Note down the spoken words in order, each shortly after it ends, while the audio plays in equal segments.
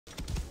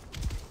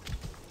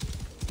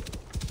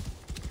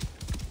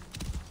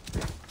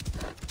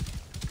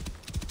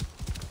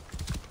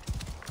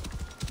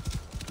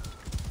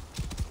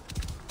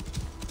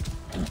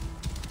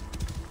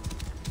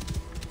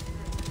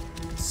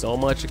So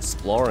much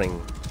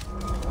exploring.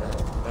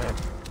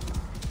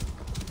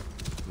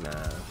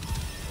 Nah.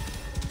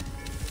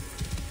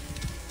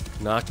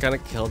 Not gonna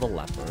kill the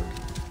leopard.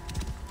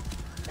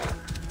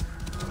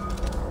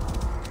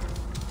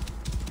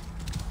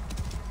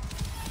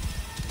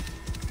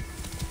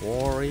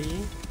 Quarry.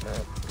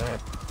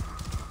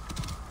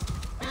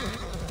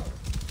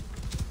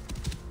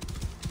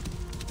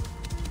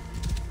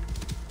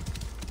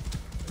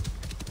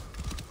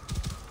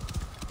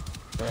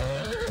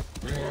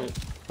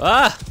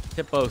 Ah!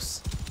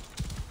 Hippos.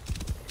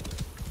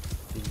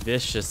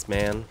 Vicious,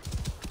 man.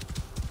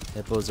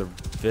 Hippos are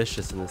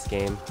vicious in this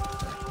game.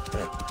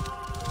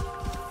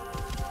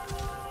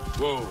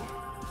 Whoa.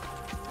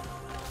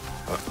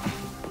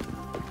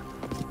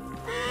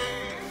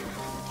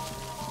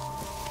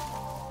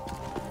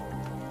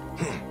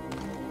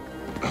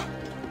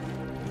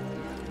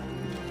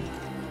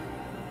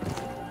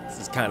 This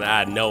is kind of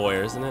out of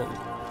nowhere, isn't it?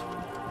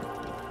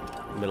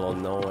 Middle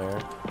of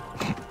nowhere.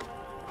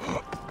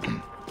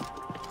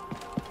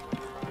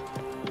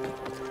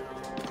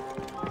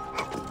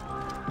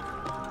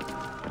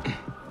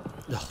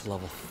 Oh,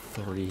 level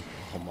 30.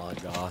 Oh my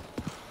god.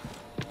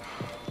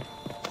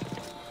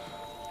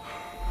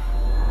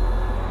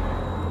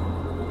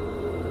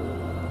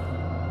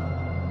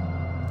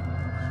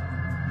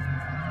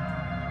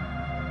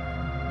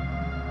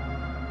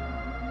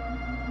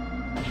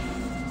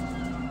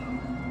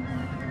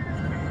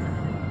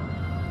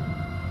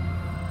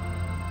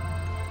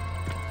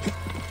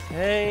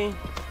 Hey.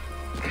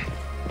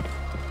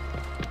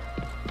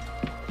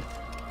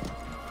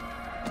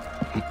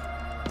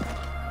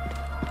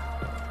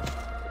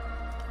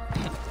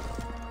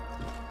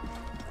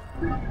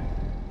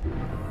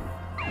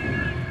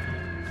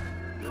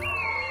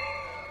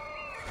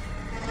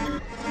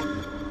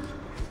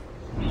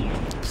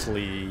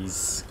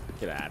 Please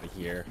get out of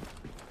here.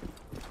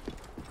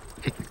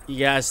 You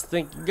guys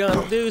think you're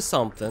gonna do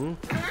something?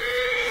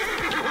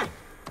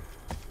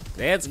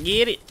 Let's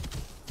get it.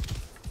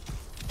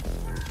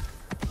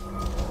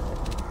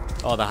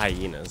 Oh, the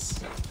hyenas.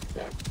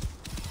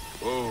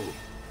 Whoa.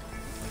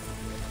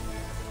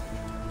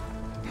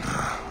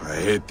 I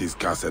hate these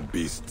cursed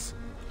beasts.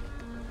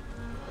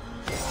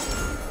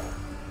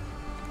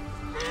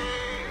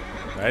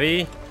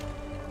 Ready?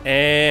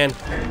 And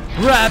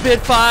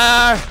rapid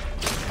fire!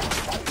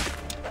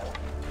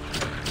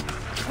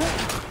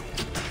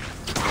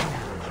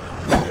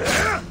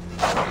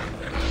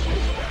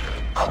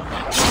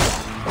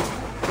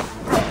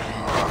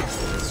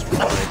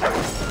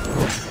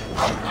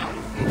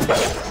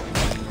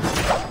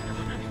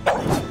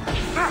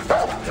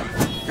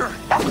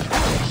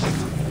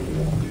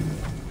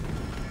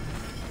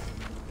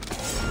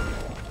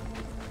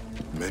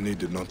 Many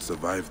did not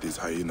survive these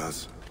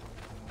hyenas.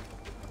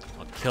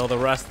 I'll kill the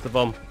rest of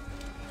them.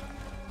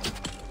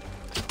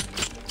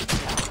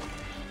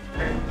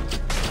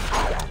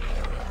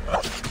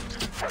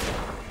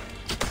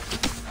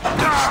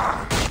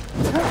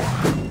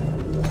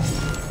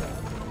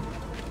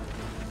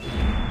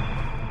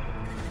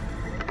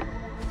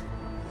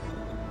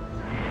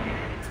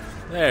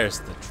 There's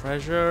the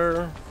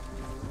treasure.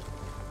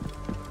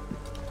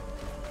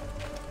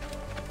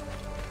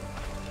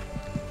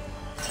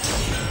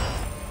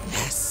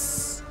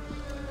 Yes.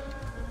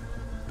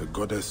 The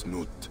goddess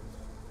Nut,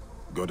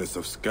 goddess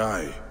of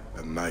sky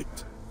and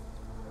night.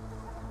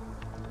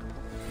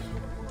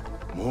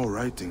 More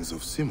writings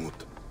of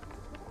Si-mut.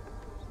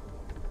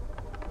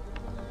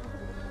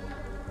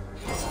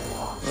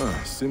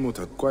 Si-mut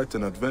had quite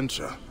an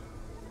adventure.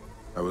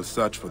 I will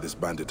search for this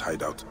bandit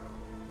hideout.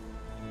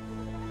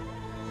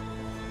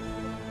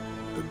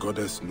 The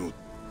goddess Nut.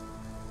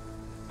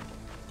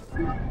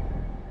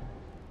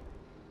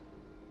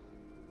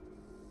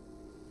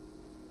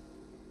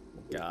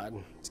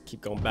 God, just keep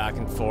going back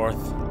and forth.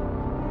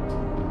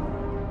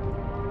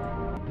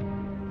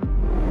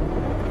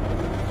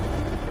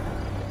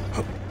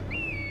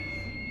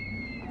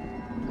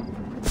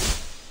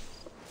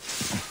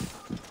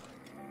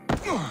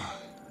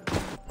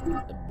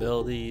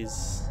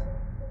 Abilities.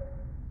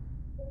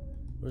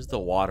 Where's the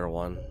water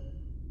one?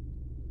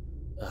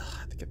 Ugh, I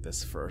have to get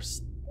this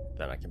first,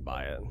 then I can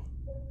buy it.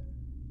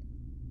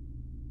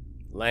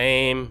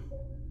 Lame.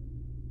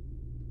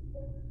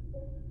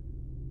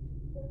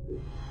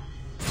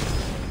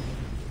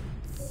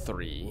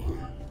 Three.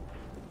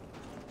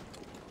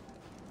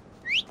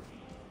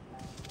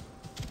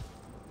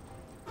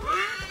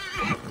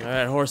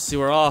 Alright, horsey,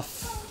 we're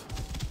off.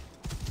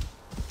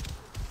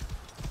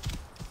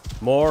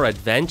 More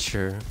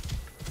adventure.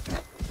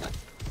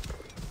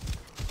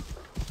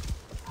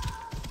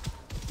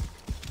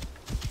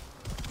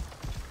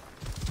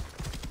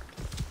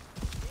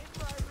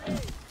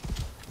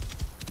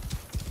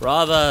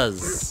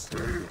 Brothers.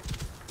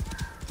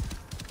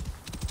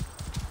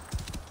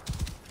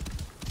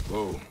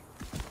 Whoa.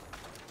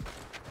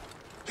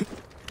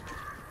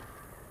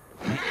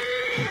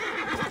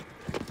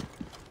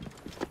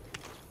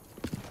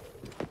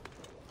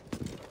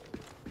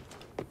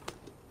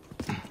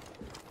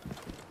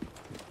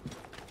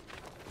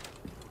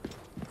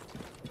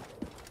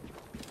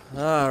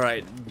 All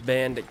Alright,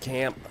 bandit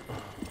camp.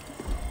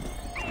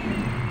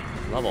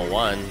 Level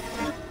 1.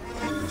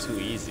 Too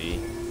easy.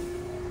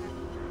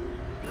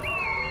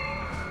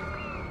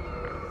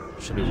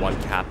 Should be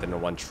one captain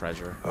and one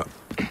treasure.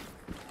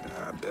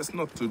 Best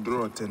not to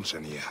draw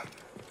attention here.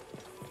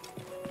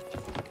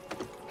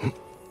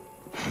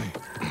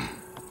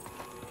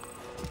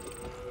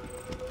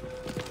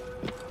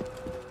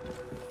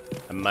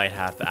 I might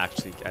have to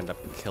actually end up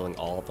killing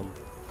all of them.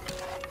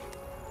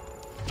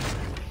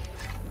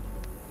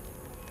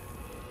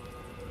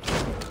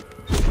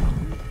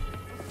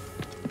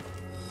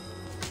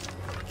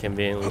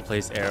 Conveniently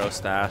placed arrow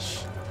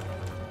stash.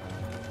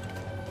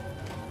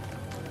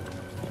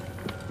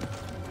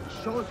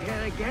 Short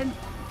here again?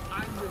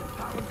 I will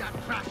pound that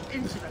trash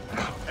incident.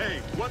 Hey,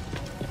 what?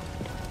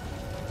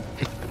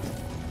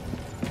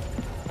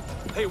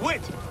 Hey,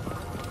 wait!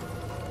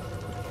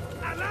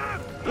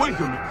 Alarm! Wait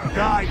a minute!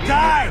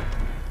 Die!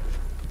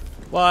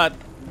 What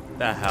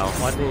the hell?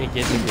 Why didn't he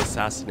give me the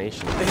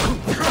assassination?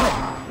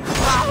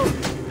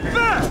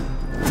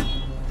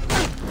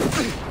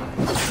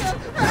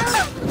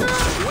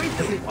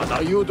 What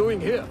are you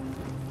doing here?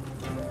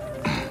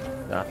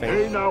 Nothing.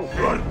 Hey, now,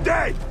 you're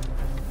dead!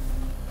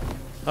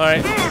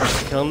 Alright,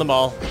 killing them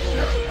all.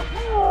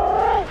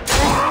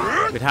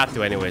 We'd have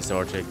to anyways in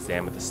order to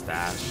examine the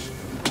stash.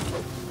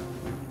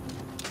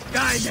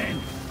 Die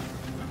then!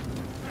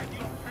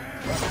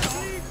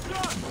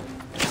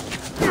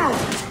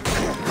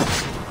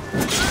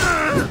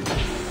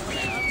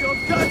 Your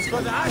guts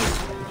for that!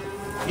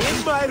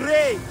 In my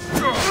rage!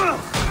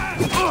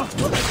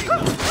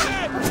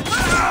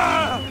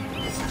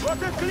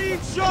 What a clean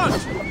shot!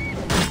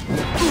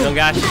 You don't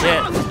got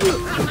shit.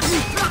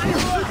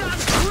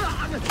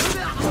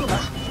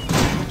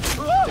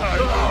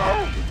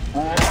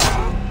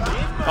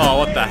 Oh,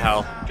 what the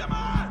hell?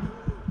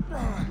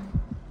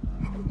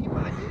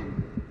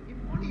 Imagine if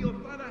only your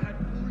father had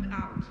pulled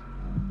out.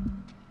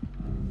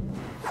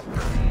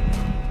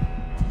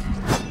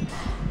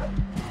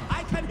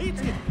 I can hit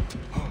him!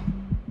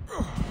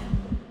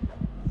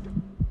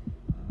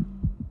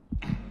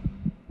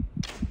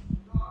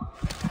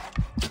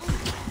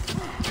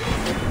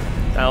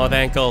 Down with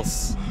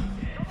ankles.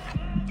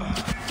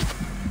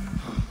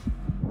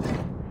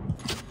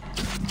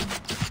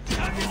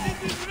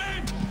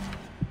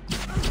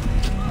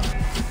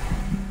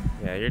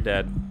 Yeah, you're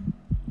dead.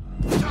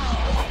 Kill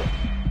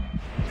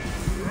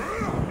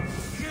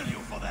you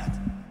for that!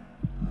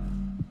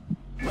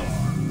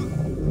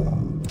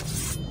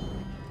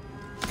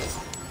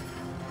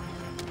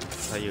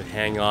 That's how you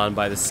hang on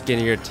by the skin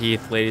of your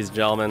teeth, ladies and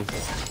gentlemen.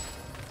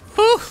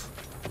 Whew!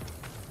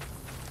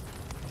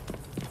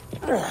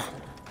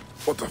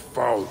 What a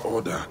foul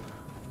order.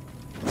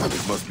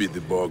 It must be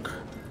the bog.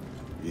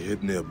 He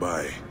hid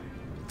nearby.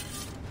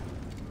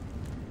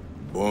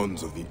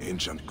 Bones of the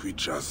ancient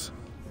creatures.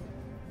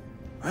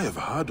 I have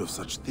heard of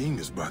such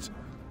things, but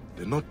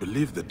did not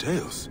believe the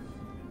tales.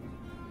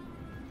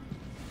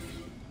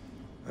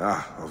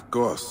 Ah, of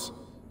course.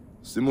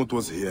 Si-mut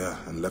was here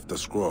and left a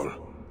scroll.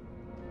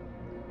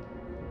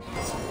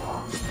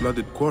 The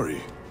flooded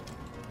quarry.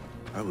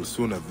 I will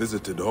soon have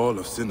visited all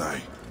of Sinai.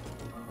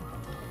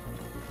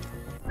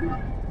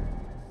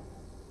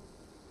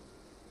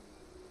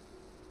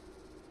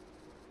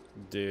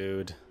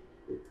 Dude.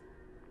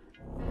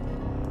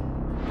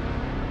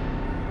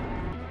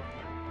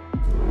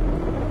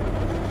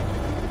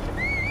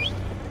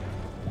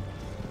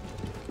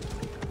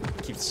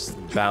 Keeps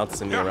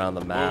bouncing me around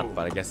the map,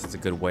 but I guess it's a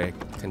good way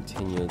to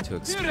continue to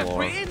explore.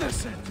 We're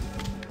innocent!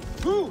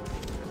 Who?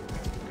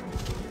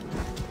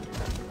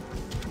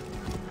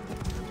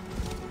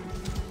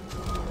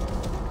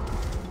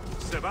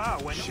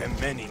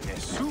 Shemeni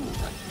Nesu.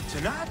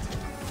 Tonight?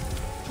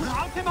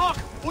 Raumtemok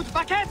und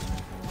Paket!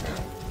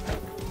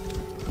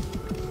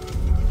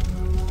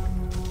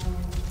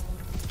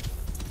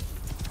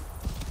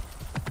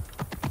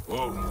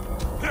 Whoa.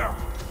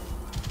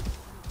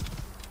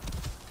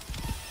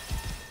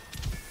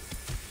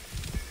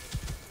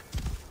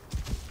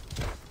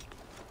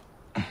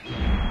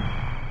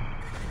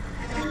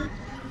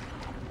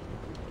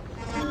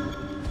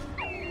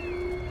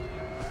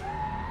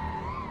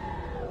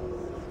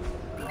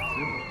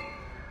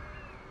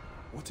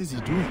 What is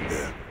he doing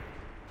there?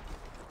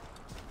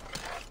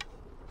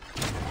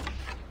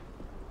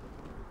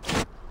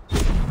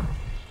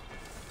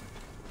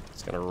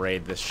 Just gonna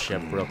raid this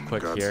ship real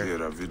quick Guards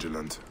here. are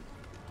vigilant.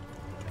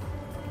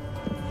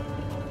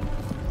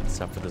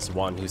 Except for this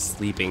one who's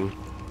sleeping.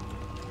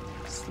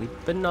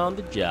 Sleeping on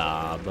the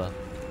job.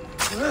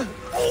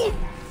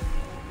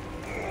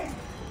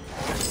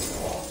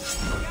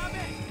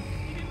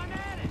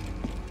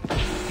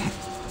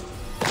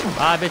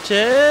 Bye,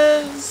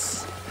 bitches!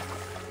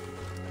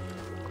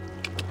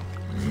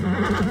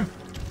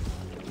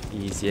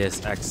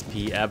 Easiest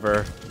XP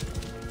ever.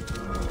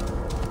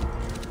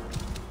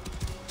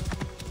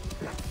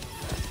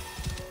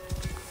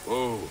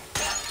 Whoa.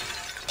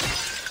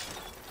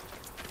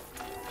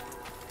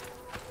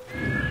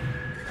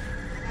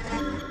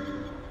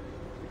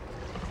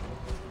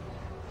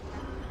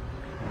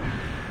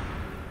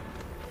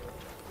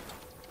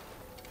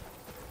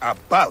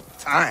 About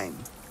time.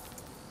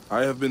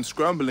 I have been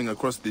scrambling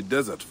across the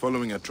desert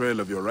following a trail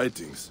of your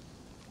writings.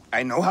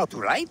 I know how to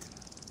write?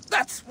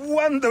 That's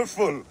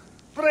wonderful!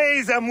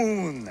 Praise the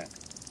moon!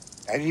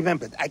 I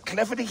remembered I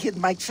cleverly hid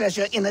my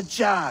treasure in a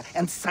jar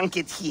and sunk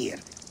it here,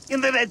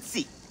 in the Red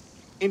Sea.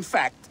 In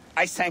fact,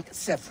 I sank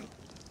several.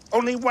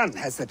 Only one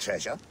has the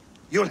treasure.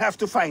 You'll have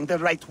to find the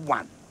right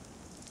one.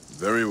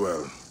 Very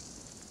well.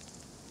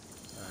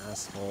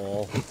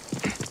 Asshole.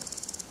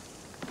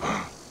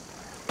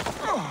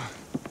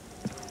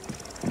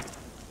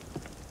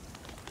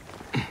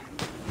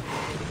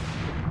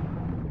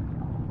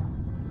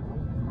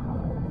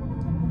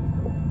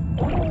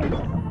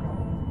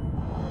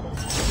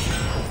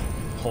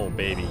 Oh,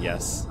 baby,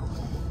 yes.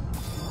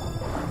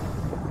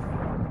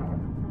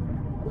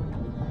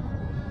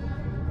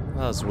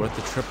 That was worth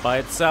the trip by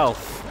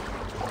itself.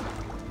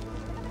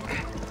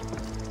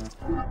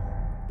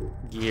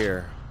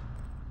 Gear.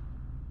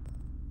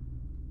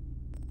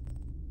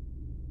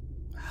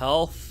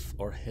 Health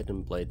or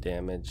hidden blade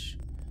damage?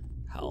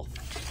 Health.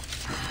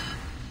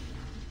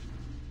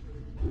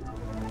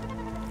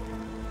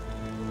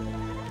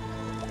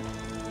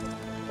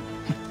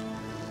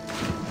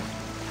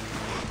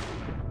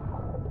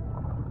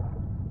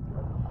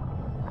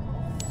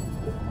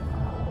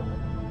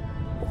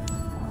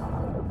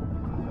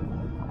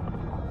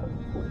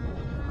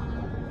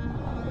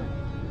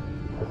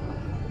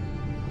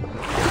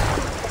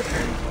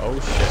 Oh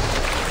shit.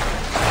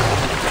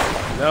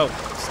 No,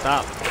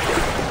 stop.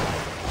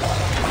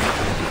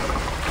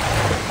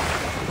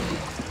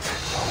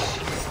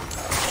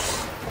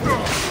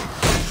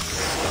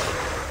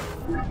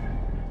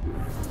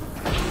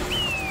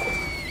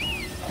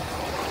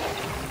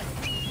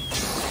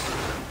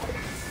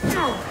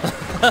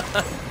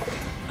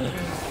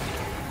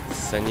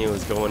 Senyu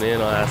was going in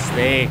on that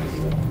snake.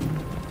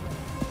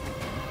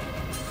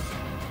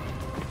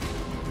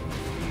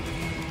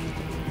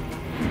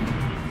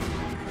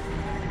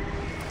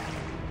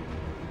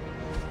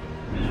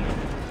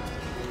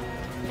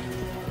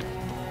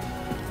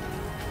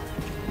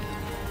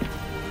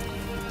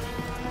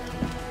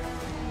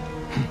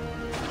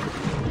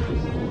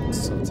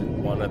 So it's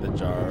in one of the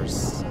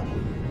jars.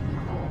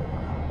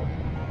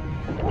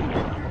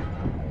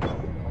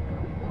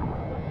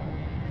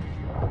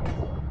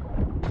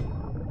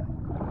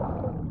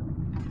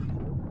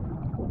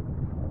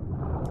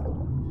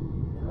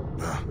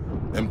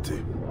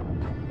 Empty.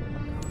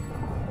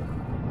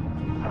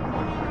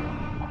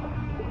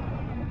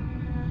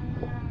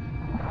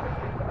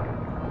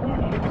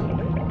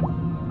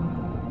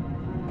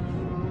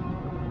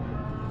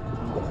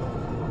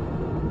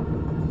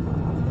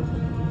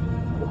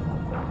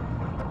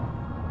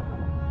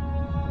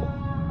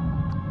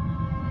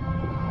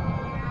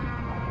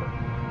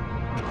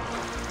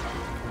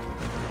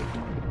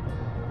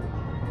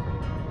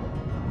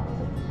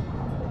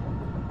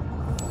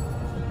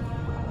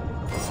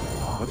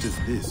 What is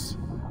this?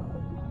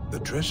 The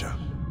treasure?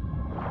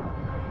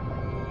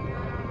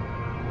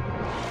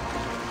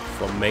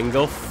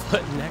 Flamingo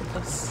foot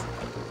necklace?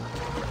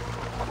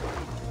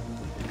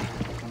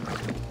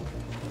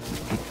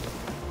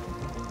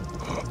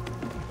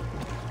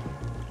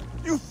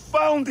 You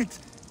found it!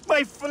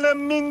 My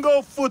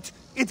flamingo foot!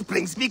 It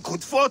brings me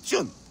good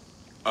fortune!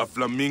 A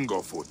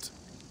flamingo foot.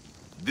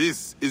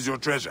 This is your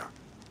treasure.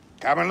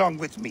 Come along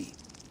with me.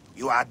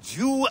 You are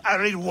due a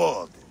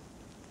reward.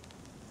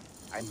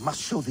 I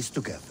must show this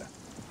to Giza.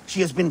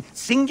 She has been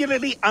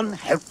singularly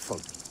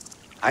unhelpful.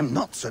 I'm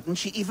not certain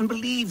she even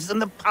believes in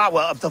the power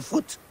of the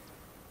foot.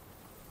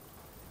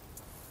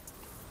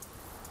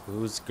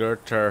 Who's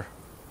Gerter?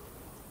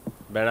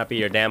 Better not be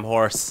your damn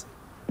horse.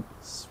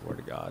 Swear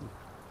to God.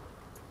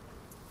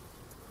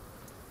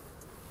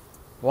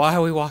 Why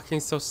are we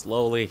walking so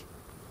slowly?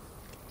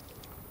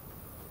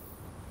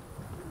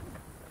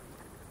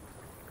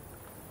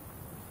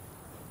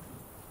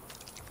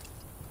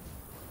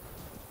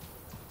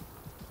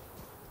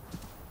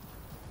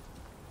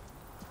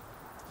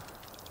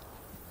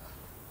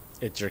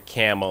 It's your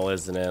camel,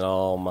 isn't it?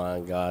 Oh my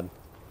God.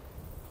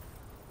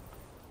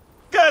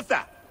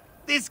 Giza!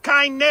 This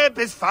kind neb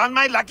has found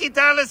my lucky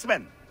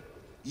talisman.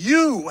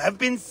 You have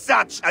been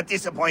such a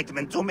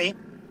disappointment to me.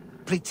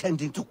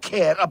 Pretending to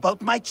care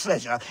about my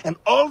treasure and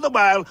all the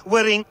while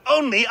worrying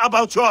only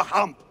about your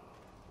hump.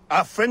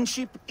 Our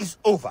friendship is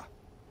over.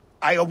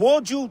 I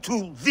award you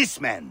to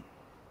this man.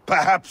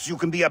 Perhaps you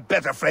can be a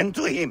better friend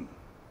to him.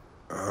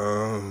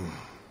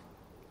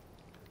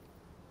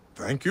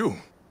 Thank you.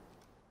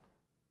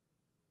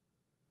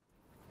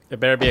 It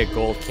better be a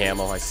gold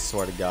camel, I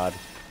swear to God.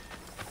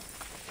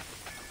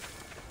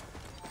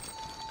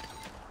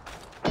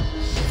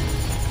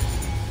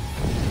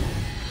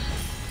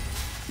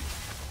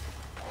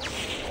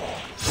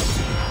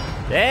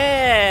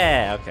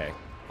 Yeah! Okay,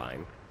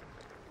 fine.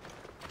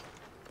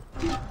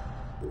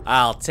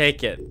 I'll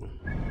take it.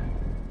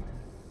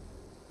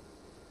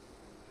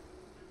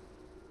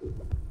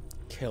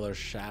 Killer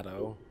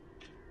Shadow.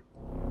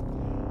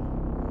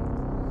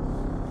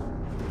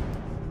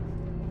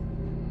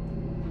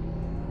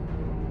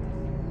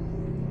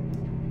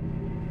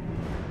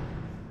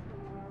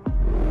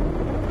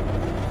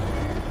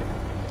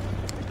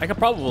 I could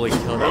probably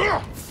kill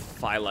that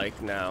Phylac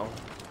now.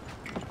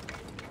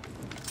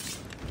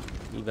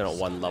 Even at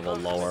one level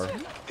lower.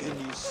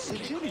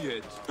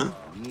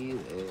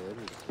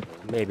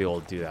 Maybe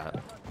we'll do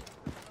that.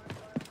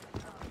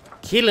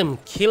 Kill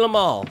him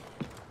all.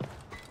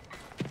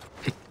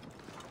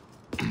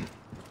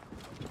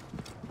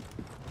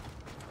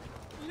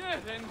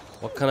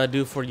 What can I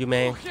do for you,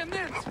 man?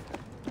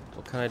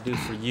 What can I do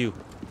for you?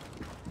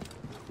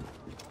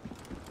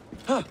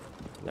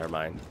 Never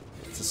mind.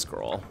 It's a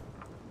scroll.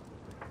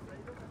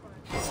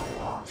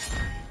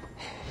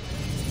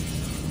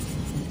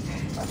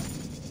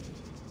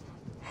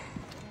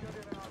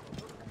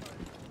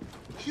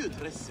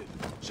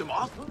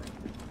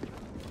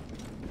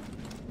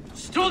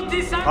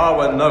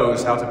 Harwan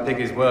knows how to pick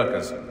his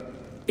workers.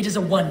 It is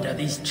a wonder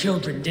these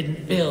children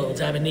didn't build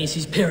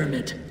Abenesi's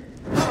pyramid.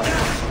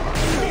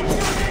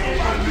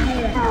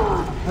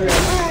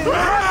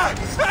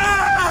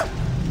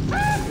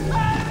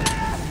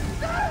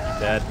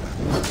 Dead.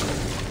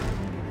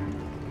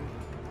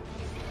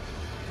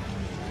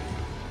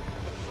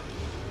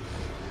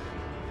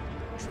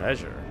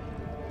 Treasure.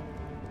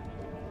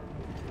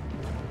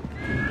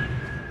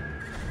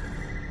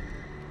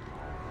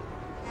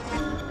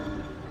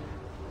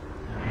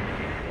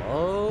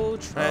 Oh,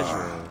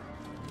 treasure.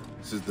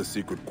 This is the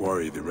secret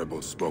quarry the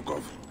rebels spoke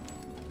of.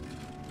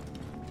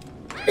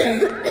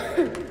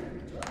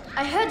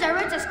 I heard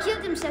Arotas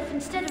killed himself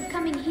instead of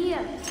coming here.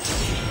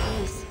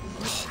 Please,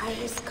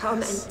 Iris,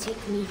 come and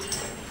take me.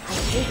 I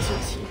hate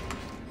it here.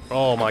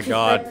 Oh my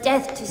God.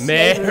 Death to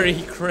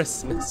Merry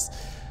Christmas.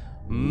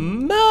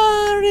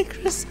 Merry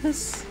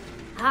Christmas.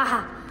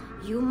 Ah,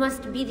 you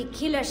must be the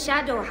killer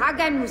shadow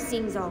Haganu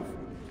sings of.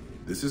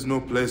 This is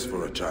no place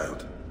for a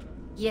child.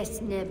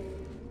 Yes, Neb.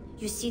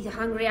 You see the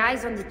hungry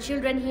eyes on the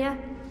children here?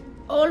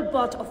 All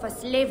bought of a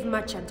slave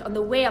merchant on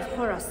the way of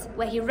Horus,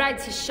 where he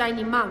rides his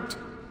shiny mount.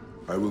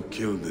 I will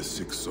kill this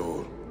sick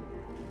soul,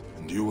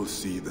 and you will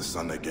see the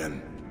sun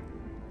again.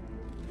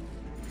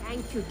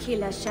 Thank you,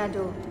 killer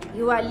shadow.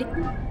 You are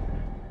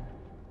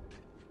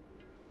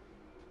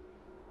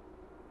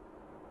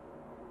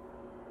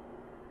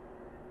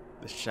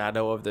The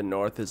shadow of the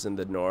north is in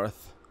the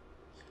north.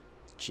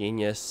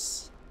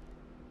 Genius.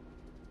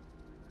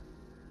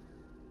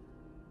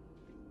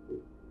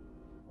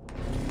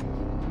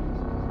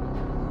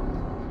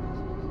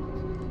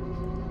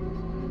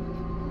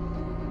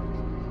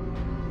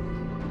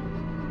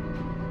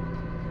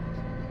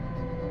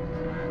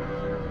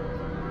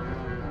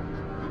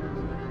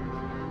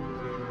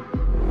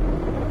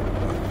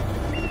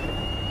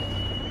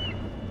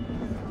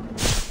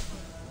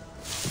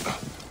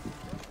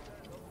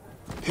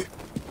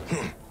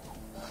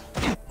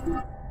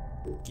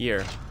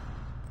 Gear.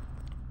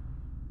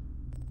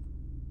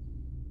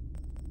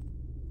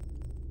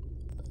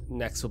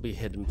 Next will be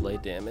hidden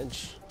blade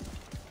damage.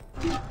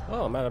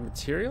 Oh, I'm out of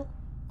material?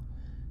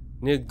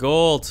 Need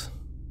gold.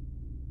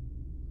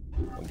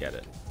 I'll get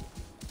it.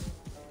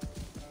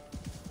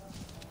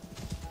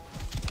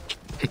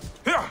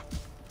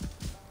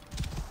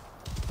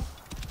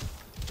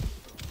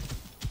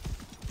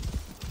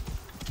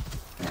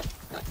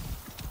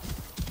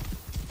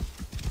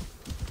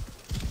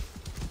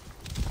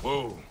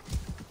 Whoa.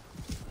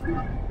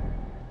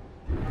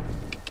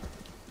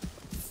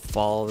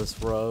 Follow this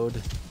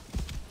road.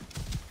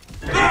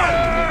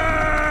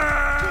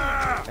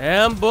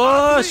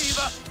 Ambush!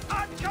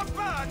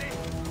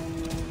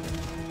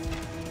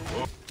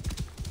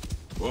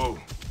 Whoa.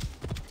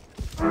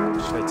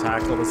 Should I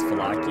tackle this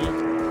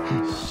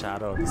Falaki?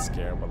 Shadow of the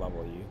Scare will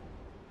level you.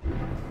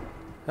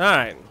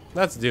 Alright,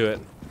 let's do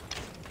it.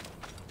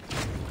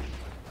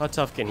 How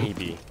tough can he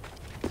be?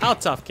 How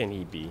tough can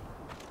he be?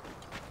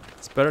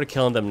 It's better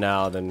killing them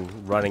now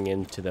than running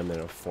into them in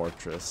a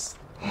fortress.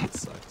 That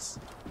sucks.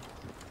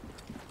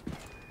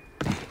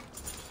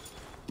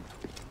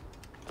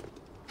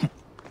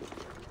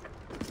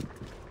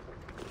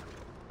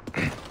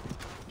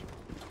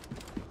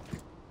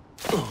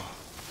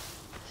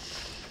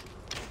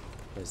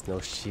 There's no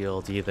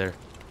shield either.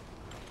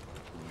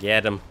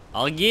 Get him.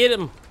 I'll get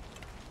him.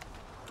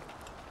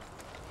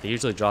 They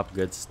usually drop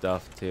good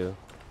stuff too.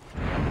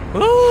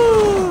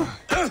 Woo!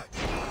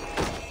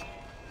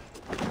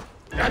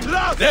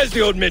 There's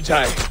the old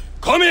Magi.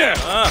 Come here.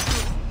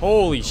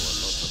 Holy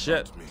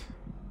shit.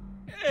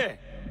 Hey,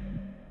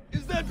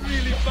 is that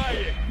really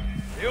Bayek?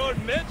 The old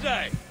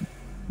Magi?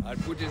 I'll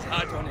put his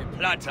heart on a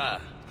platter.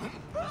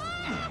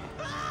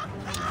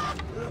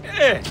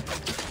 Hey,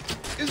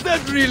 is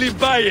that really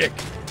Bayek?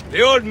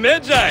 The old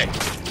Magi?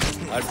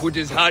 I'll put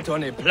his heart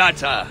on a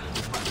platter.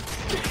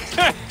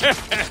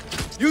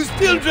 You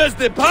still dress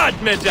the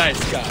part, Magi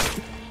Scar.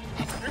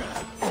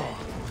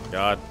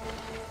 God.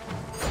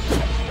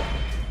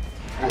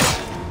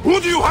 Who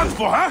do you hunt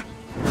for, huh?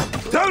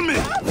 Tell me,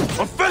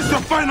 or face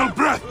your final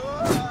breath!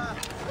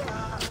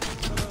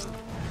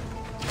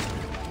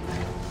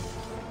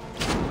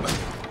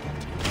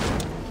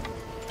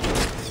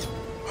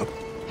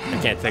 I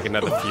can't take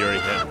another Fury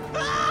hit.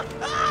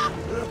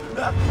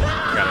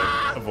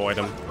 Gotta avoid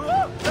him.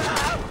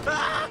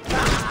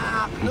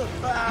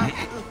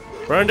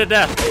 Burn to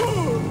death.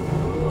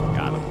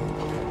 Got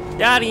him.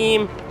 Got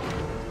him.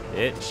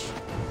 Bitch.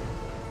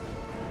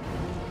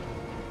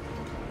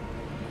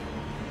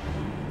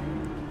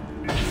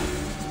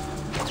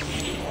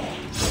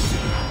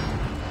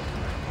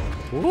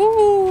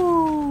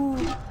 Woo!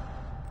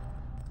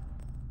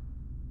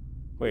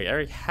 Wait, I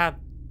already have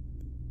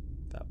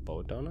that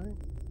bow, don't I?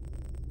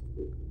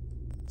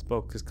 This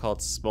bow is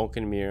called Smoke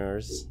and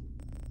Mirrors.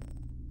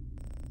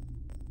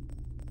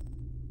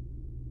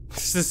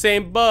 It's the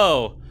same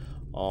bow!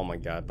 Oh my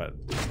god, but...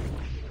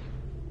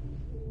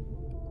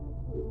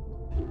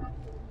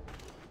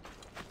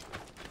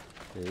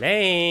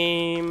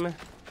 Lame!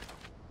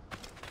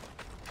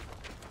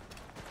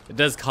 It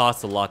does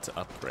cost a lot to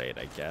upgrade,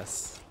 I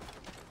guess.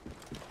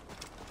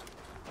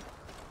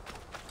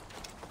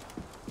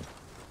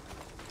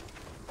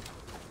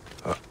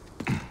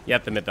 You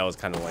have to admit that was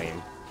kind of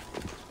lame.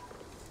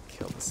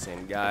 Kill the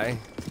same guy.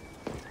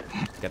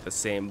 Get the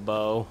same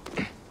bow.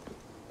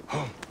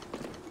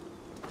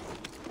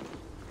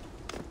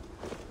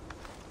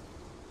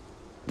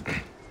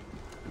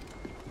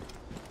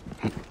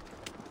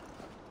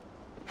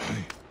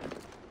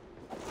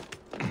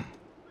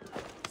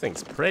 This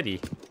thing's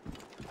pretty.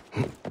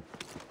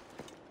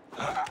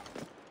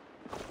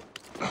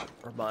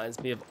 Reminds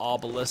me of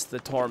Obelisk the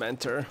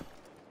Tormentor.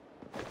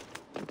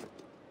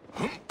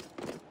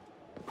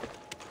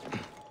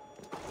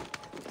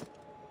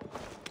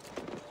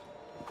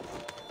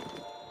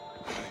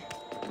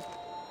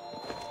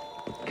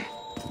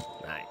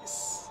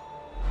 Nice.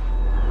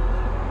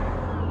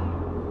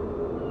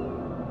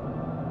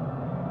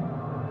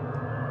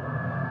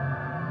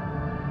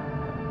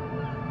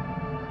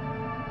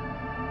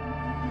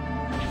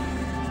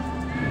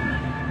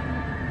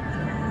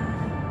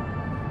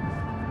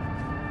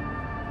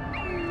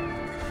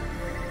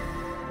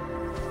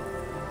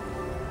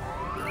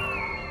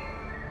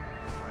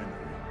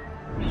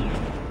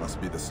 Must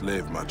be the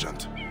slave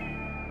merchant.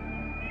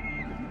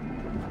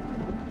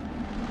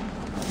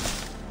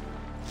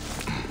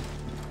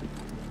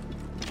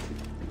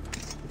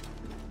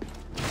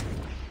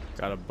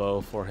 Got a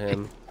bow for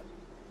him.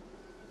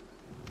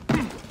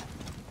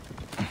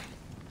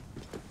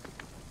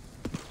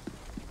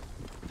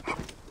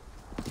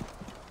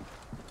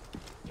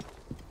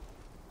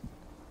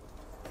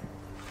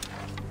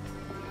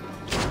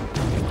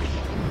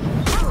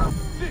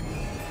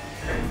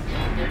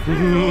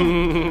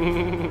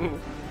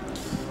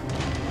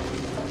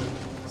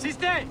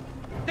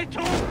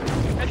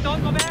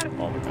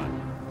 Oh my god.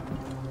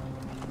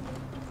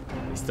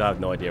 They still have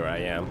no idea where I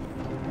am.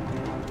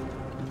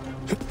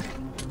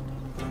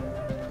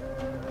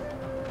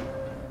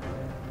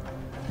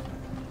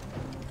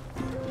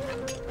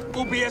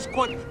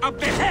 Ubiesquot a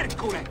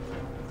behercule.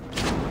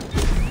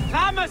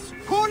 Thomas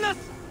Pulis.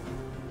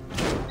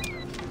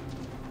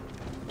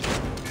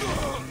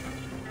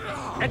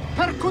 Et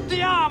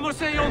percutiamo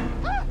seum.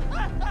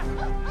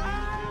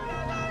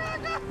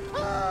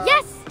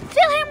 Yes!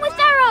 Fill him with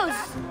arrows!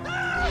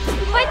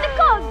 Find the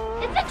god!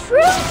 Is it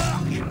true?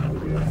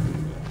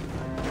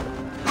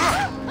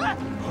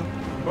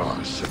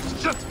 Oh, shit.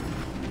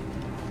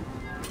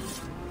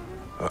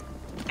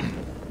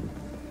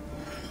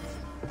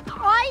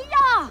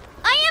 Hola!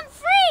 I am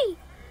free!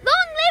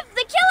 Long live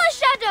the Killer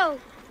Shadow!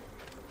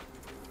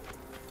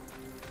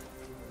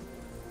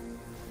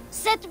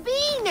 Set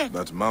bean!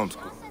 That mount.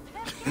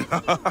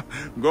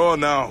 Go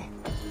now.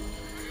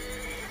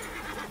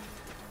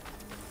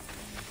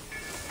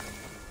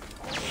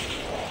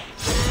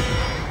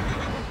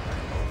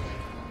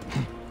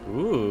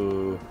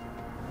 Ooh.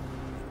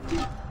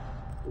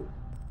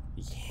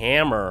 The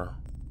hammer.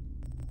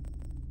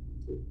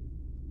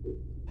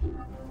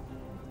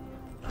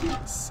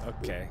 Nice.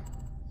 Okay.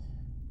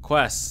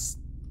 Quest.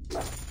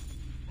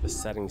 The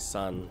setting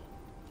sun.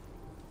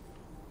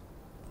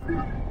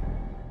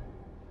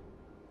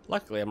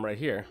 Luckily, I'm right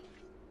here.